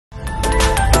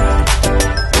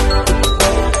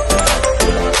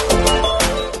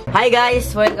Hi guys!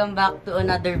 Welcome back to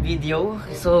another video.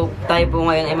 So, tayo po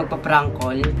ngayon ay magpa-prank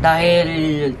call dahil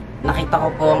nakita ko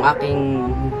po ang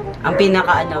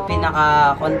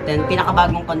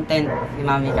pinakabagong content ni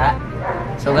Mami Ka.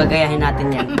 So, gagayahin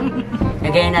natin yan.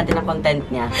 Gagayahin natin ang content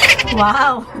niya.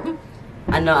 Wow!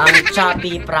 Ang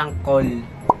Choppy prank call.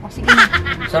 Sige.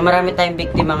 So, marami tayong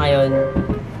biktima ngayon.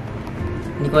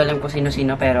 Hindi ko alam kung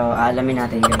sino-sino pero alamin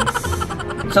natin guys.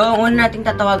 So, una nating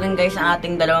tatawagan guys ang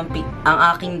aking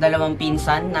dalawang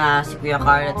pinsan na si Kuya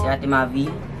Carl at si Ate Mavi.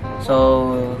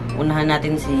 So, unahan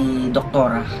natin si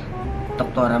Doktora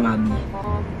Mavi.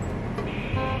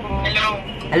 Hello.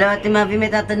 Hello Ate Mavi, may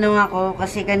tatanong ako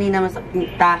kasi kanina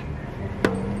masakit ta.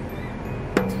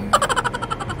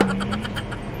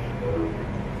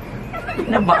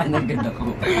 Nabaan agad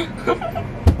ako.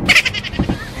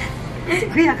 Si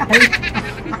Kuya Carl.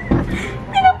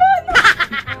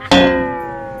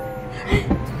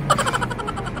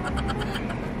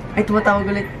 Ay, tumatawag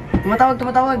ulit.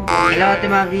 Tumatawag. Hello, Ate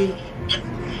Mavi.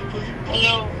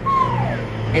 Hello.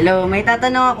 Hello, may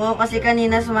tatanong ako kasi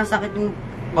kanina sumasakit yung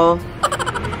ko.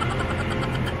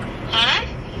 Ha?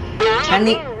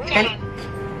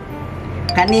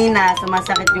 Kanina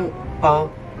sumasakit yung ko.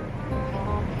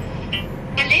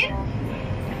 Alin?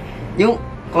 Yung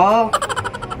ko.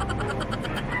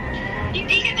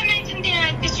 Hindi ka na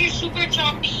maintindihan kasi you're super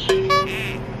choppy.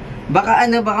 Baka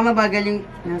mabagal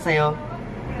yung sa'yo.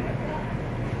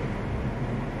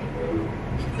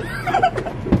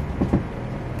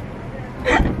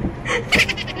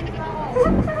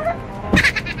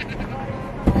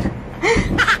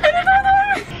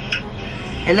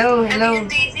 Hello.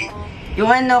 David? Yung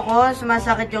ko,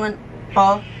 sumasakit yung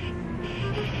ko.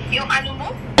 Yung ano mo?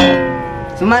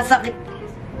 Sumasakit.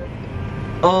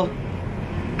 Oh.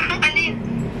 Ang alin?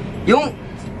 Yung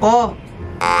ko.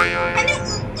 Ano?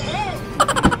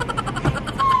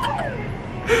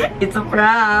 It's a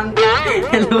prank.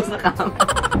 Hello sa camera.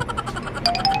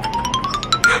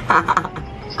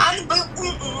 Ano ba yung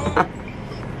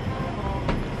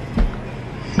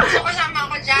So, kasama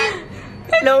ako dyan.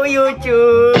 Hello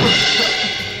YouTube.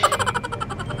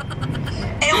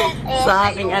 Ewan ko. Sa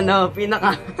aking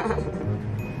pinaka.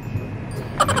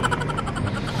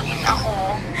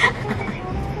 Ako.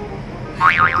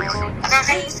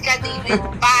 Nakakainis ka, David.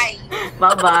 Bye.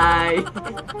 Bye-bye.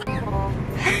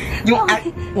 Yung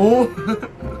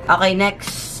Okay,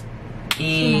 next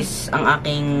is ang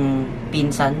aking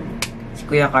pinsan, si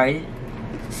Kuya Carl,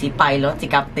 si pilot, si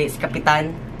kapitan.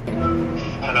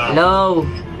 Hello.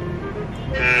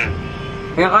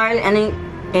 Kuya Carl, anong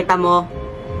kita mo?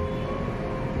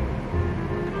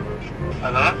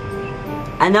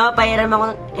 Ano? Pahiram ako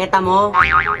ng kita mo?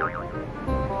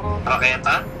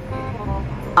 Raketa?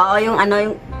 Oo, yung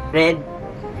red.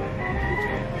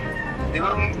 Di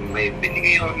ba may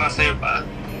binigay ako na sa'yo pa?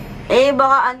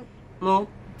 Baka mo?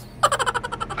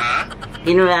 Ha?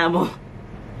 Kinula mo.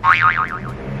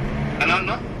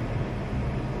 Ano?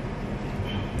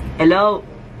 Hello?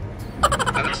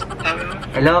 Ano sabi mo?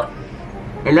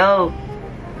 Hello?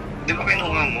 Di ba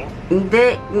kinuha mo?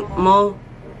 Hindi, mo.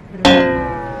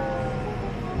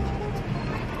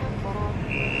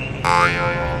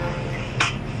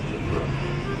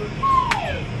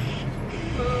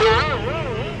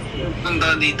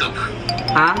 Punta dito.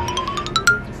 Ha?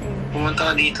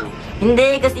 Pumunta ka dito.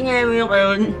 Hindi, kasi niya mo yung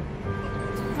kayon.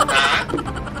 Ha?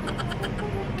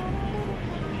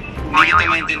 Hindi kita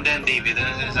maintindihan, David.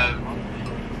 Ano sinasabi mo?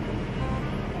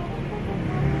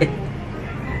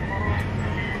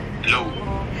 Hello?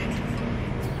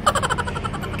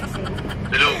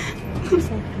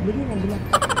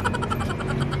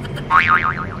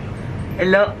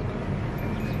 Hello?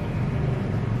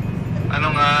 Ano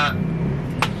nga?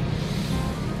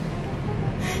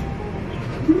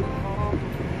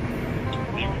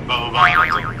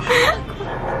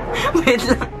 Wait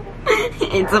lang.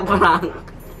 It's a prank.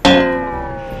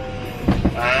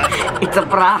 Ha? It's a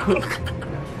prank.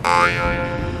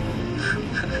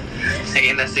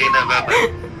 Sige na, baba.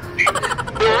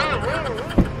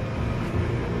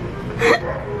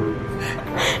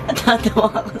 Natatawa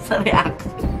ako sa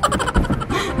reaction.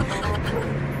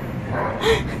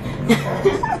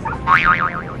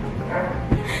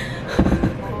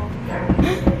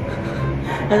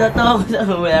 Natatawa ko sa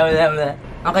wala.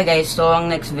 Okay guys, so ang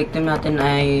next victim natin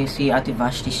ay si Ate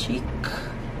Vashti Chic.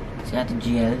 Si Ate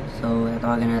GL. So,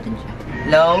 tatawagan natin siya.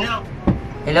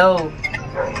 Hello?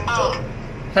 Oh.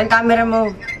 Saan camera mo?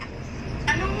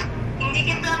 Anong? Hindi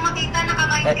kita makita,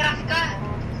 naka-Minecraft ka.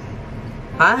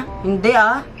 Ha? Hindi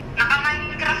ah.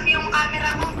 Naka-Minecraft yung camera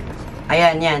mo.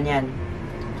 Ayan.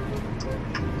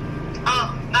 Oh,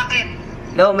 bakit?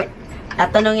 Hello,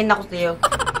 tatanungin ako sa'yo.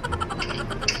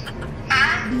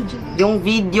 Yung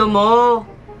video mo.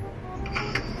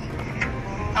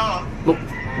 Oo.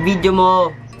 Video mo.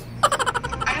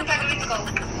 Anong gagawin ko?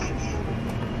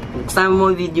 Kasama mo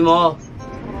yung video mo.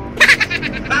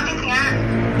 Bakit nga?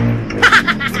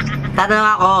 Tatanong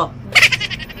ako.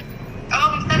 Oo,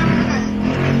 magtanong mo na.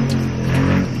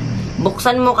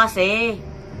 Buksan mo kasi.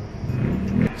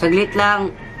 Saglit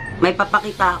lang. May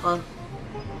papakita ako.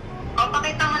 O,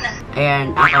 pakita mo na.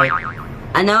 Ayan, okay.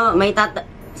 Ano, may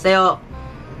sa'yo.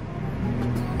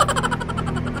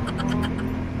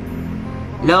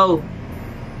 Hello.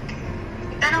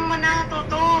 Tanong mo na,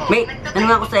 Toto. May, ano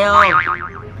nga ako sa'yo?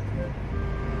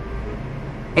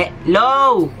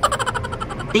 Hello.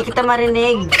 Hindi kita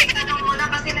marinig. Tanong mo na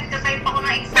kasi nagtatype ako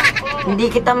ng exam ko. Hindi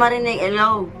kita marinig.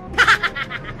 Hello.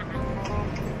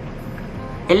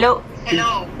 Hello.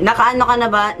 Hello. Nakaano ka na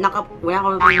ba? Wala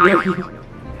ka ba video?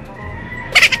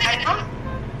 Ano?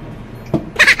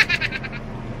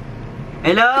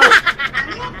 Hello.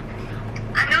 Ano?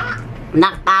 Ano?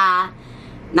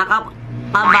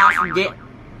 Nakapabasje.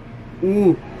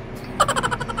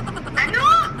 Ano?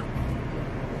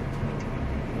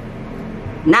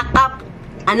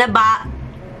 Ano ba?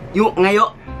 Yung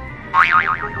ngayo.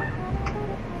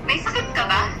 May sakit ka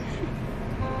ba?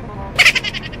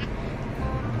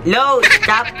 Hello,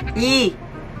 Choppy.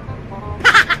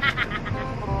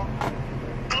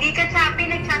 Hindi ka Choppy,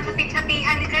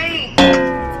 nagchachapi-chapihan ka eh.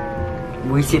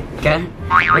 Buisit ka.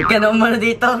 Huwag ka na umano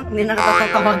dito. Hindi na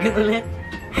katatawagan ulit.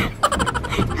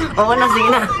 Oo na, sige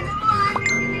na.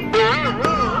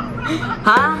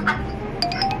 Ha?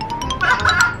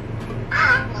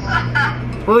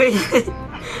 Uy.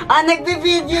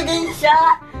 Nagbibideo din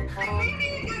siya.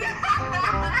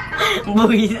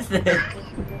 Buisit.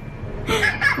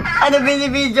 Ano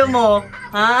binibideo mo?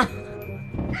 Ha?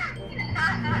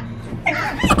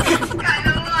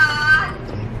 Kala mo ah.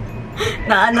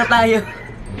 Na ano tayo?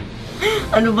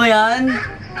 Ano ba yan?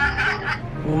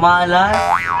 Umalas?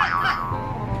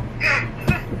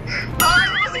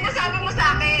 Ano mo sinasabi mo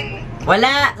sa akin?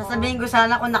 Wala! Sasabihin ko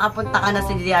sana kung nakapunta ka na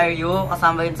sa DRU.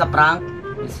 Kasama yun sa prank.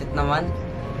 Visit naman.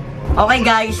 Okay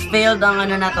guys, failed ang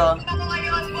ano na to. Ako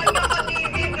ngayon, buwan ako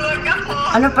TV, durg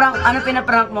ako. Ano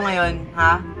pinaprank mo ngayon?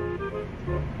 Ha?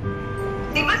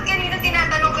 Di ba kanina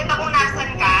tinatanong kita kung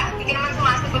nasan ka? Hindi ka naman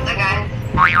sumasagot agad.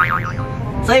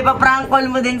 So ipaprank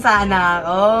call mo din sana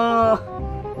ako.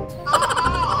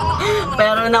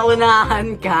 Pero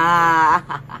naunahan ka.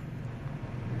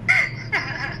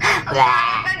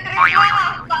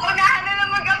 Paunahan na lang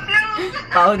mag-upload.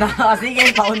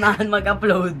 Sige, paunahan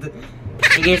mag-upload.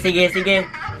 Sige.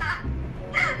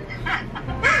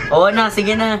 Oo na,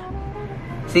 sige na.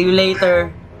 See you later.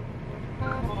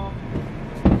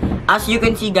 As you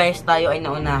can see guys, tayo ay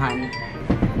naunahan.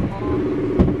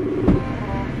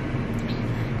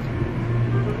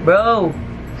 Bro!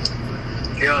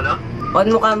 Yo, no? On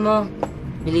mo cam mo.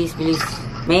 Bilis.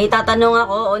 May tatanong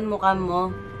ako, on mo cam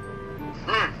mo.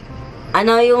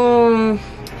 Ano yung...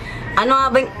 Ano nga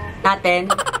ba yung... natin?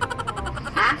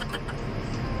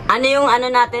 Ano yung ano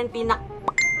natin,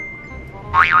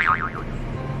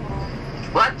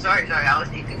 What? Sorry, I was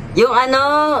eating. Yung ano...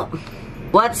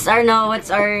 What's our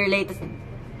latest...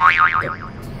 Our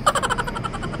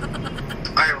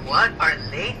what? Our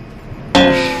late?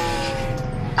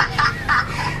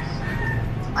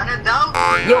 Ano daw?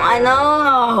 Yung ano...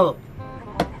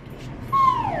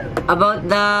 About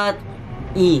that...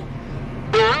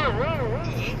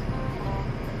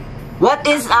 What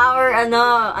is our,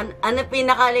 ano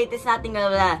pinaka-latest nating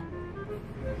gawala?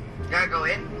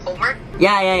 Gagawin? Homework?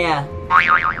 Yeah.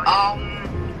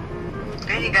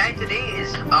 Okay guys, today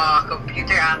is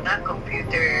computer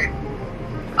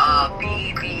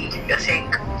PEP, kasi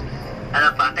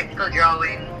ano pa, technical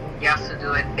drawing, you have to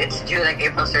do it. It's due like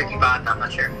April 30 ba? I'm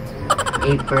not sure.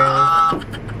 April.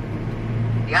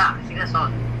 Yeah, sige so.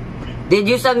 Did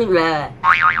you submit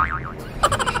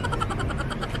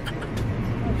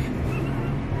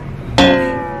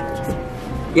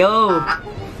Yo!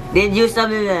 Did you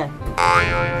submit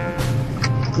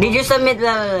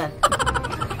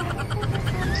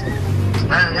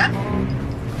Ano yan?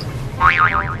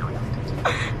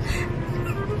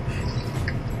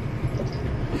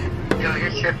 Yo,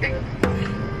 you're tripping.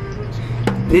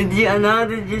 Did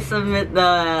you submit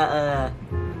the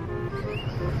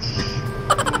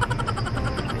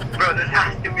Bro, this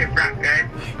has to be a prank, right?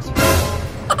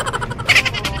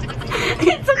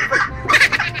 It's a prank.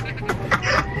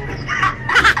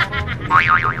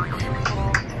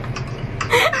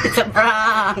 It's a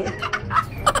prank.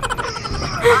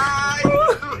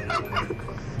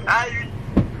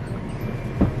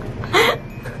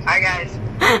 Hi guys.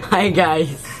 Hi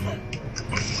guys.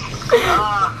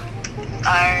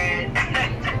 Alright.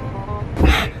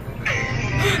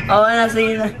 Oo na,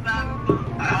 sige na.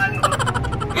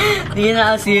 Sige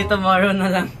na, see you tomorrow na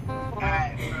lang.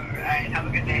 Alright, have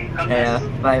a good day. Yeah,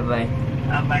 bye-bye.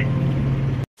 Bye.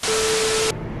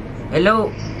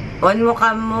 Hello, on mo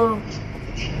cam mo.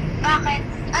 Bakit?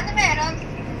 Ano meron?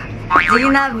 Sige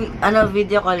na,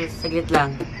 video call, saglit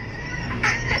lang.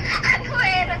 Ano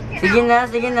meron? Sige na.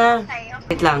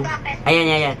 Saglit lang. Bakit?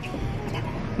 Ayan.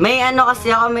 May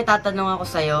kasi ako, may tatanong ako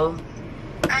sa'yo.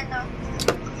 Ano?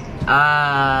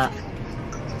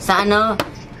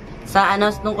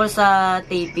 Tungkol sa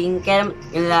taping,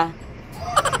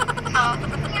 Oh.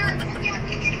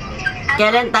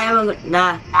 kailan tayo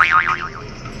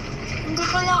Hindi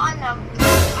ko lang alam.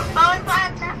 Bawal pa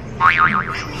ata?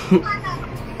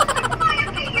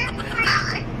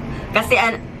 Kasi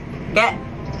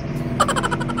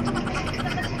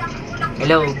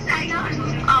hello.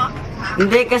 Oh.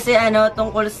 Hindi kasi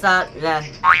tungkol sa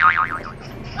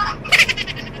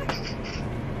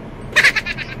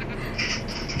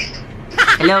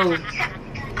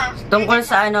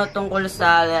hello. Tungkol sa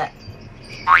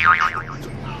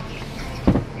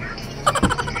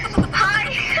Hi!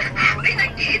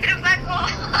 Pinag-iidrip ako.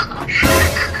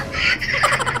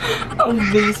 ang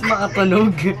bilis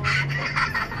makatunog.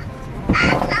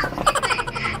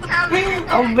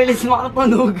 Ang bilis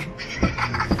makatunog.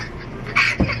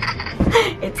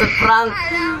 It's a prank.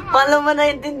 Paano mo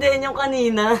naintindihan yung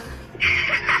kanina?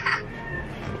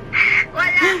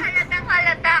 Wala,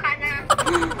 halatang-halata ka na.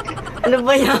 Ano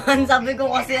ba yan? Sabi ko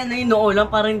kasi inoo lang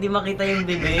para hindi makita yung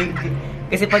bibig.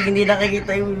 Kasi pag hindi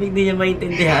nakikita yung bibig, hindi niya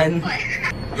maintindihan.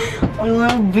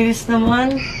 Ang bilis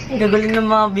naman. Ang gagaling ng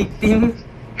mga victim.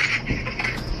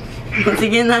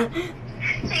 Sige na.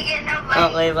 Sige na, bye.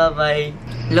 Okay, bye-bye.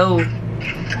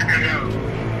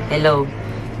 Hello.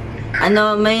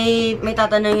 May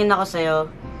tatanungin ako sa'yo.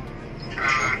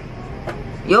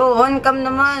 Yo, on cam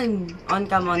naman. On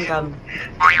cam.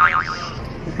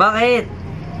 Bakit?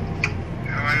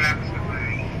 Wala.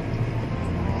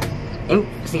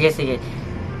 Sige.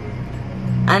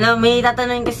 May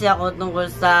tatanungin kasi ako tungkol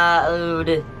sa...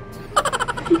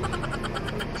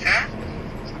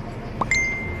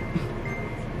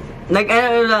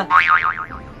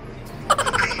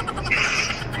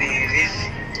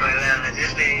 Wala na,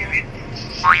 just leave it.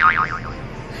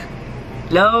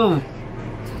 Hello,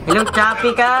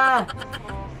 Choppy ka.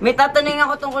 May tatanungin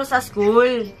ako tungkol sa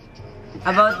school.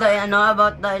 About the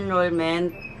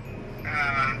enrollment.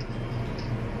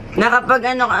 Nakapag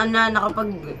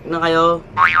na kayo?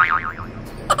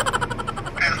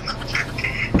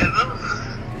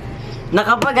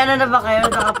 Nakapag na ba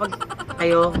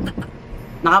kayo?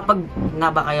 Nakapag na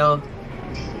ba kayo?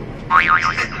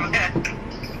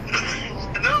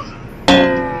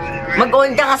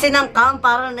 Mag-on ka kasi ng cam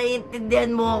para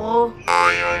naiintindihan mo ako.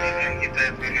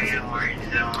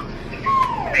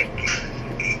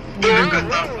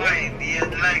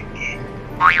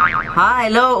 Ha?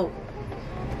 Hello?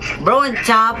 Bro,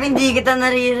 Chop, hindi kita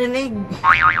naririnig.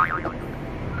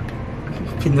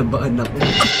 Kinabahan ako.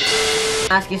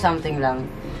 Ask you something lang.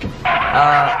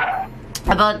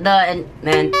 About the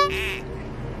enrollment.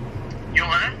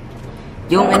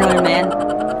 Yung enrollment.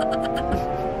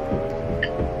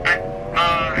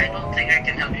 I don't think I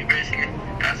can help you, but sige,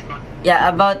 ask ko. Yeah,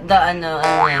 about the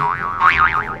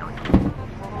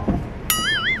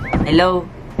Hello?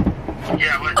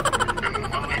 Yeah, what?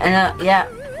 Yeah.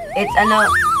 It's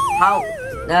how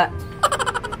the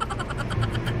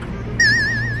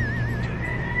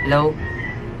Hello?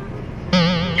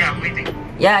 Yeah, I'm waiting.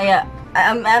 Yeah.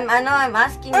 I'm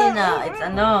asking you na. It's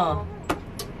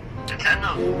It's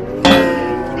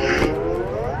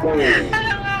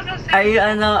Are you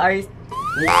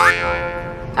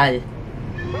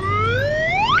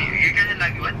You're gonna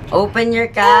like what? open your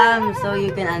cam so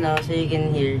you can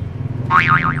hear. I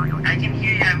can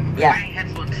hear you. I'm Yeah. wearing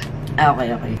headphones.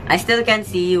 Okay. I still can't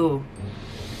see you.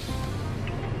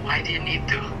 Why do you need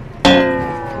to?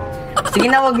 Sige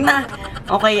na, wag na.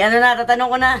 Okay, tatanong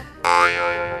ko na.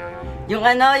 Yung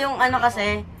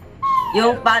kasi,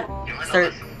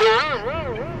 sir,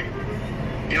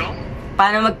 Yung?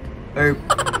 paano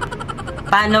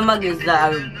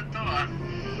mag-resolve? Ano to ah?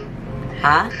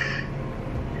 Ha?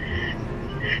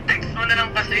 Text mo na lang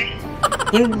kasi.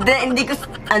 Hindi ko,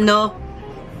 Ano?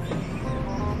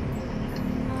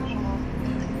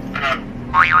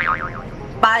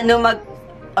 paano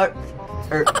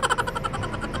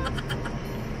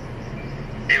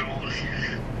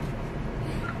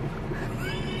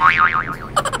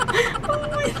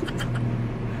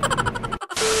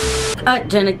At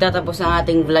dyan nagtatapos ang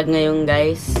ating vlog ngayon,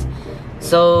 guys.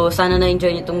 So, sana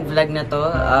na-enjoy nyo itong vlog na to.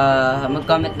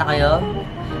 Mag-comment na kayo.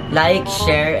 Like,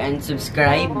 share, and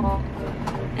subscribe.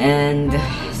 And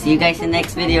see you guys in the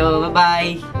next video.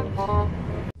 Bye-bye!